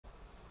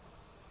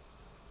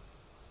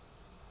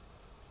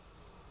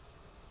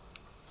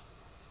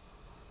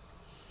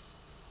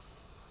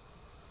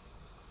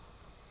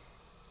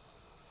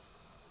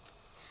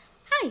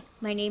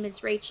My name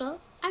is Rachel.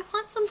 I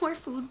want some more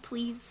food,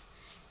 please.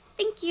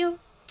 Thank you.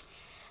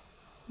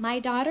 My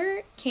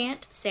daughter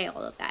can't say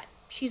all of that.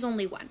 She's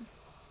only 1,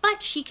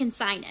 but she can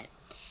sign it,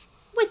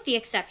 with the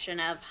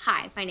exception of,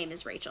 hi, my name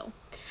is Rachel.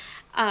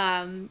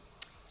 Sign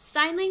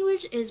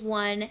language is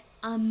one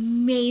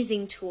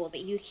amazing tool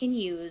that you can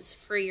use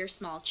for your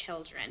small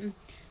children.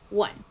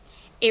 1,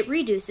 it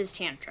reduces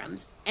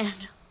tantrums,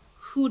 and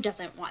who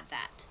doesn't want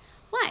that?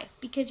 Why?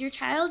 Because your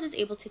child is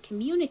able to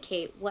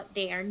communicate what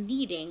they are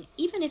needing,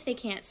 even if they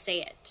can't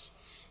say it.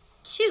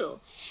 2,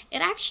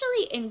 it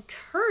actually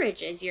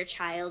encourages your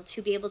child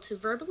to be able to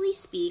verbally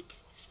speak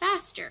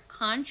faster.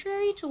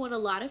 Contrary to what a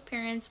lot of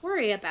parents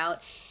worry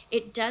about,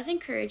 it does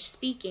encourage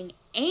speaking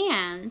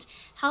and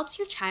helps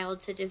your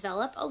child to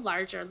develop a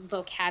larger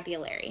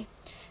vocabulary.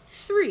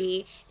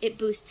 3, it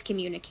boosts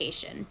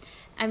communication.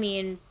 I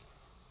mean,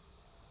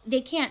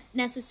 they can't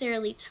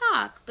necessarily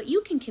talk, but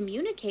you can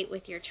communicate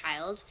with your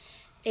child.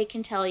 They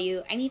can tell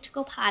you, I need to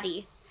go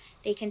potty.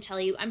 They can tell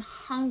you, I'm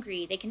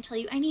hungry. They can tell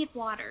you, I need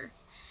water.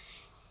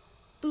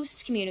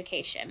 Boosts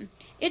communication.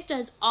 It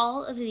does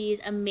all of these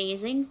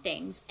amazing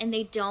things, and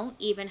they don't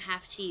even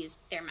have to use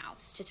their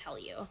mouths to tell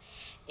you.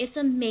 It's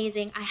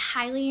amazing. I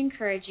highly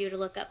encourage you to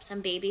look up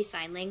some baby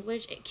sign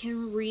language. It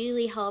can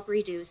really help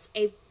reduce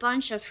a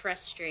bunch of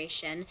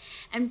frustration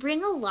and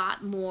bring a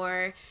lot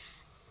more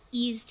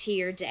ease to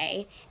your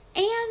day.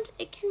 And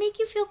it can make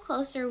you feel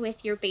closer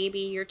with your baby,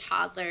 your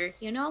toddler,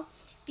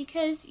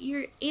 because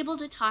you're able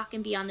to talk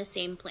and be on the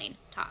same plane.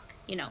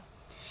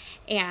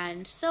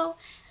 And so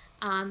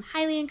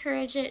highly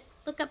encourage it.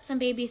 Look up some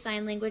baby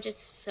sign language.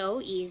 It's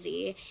so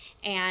easy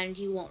and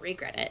you won't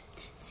regret it.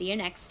 See you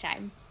next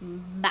time.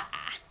 Bye.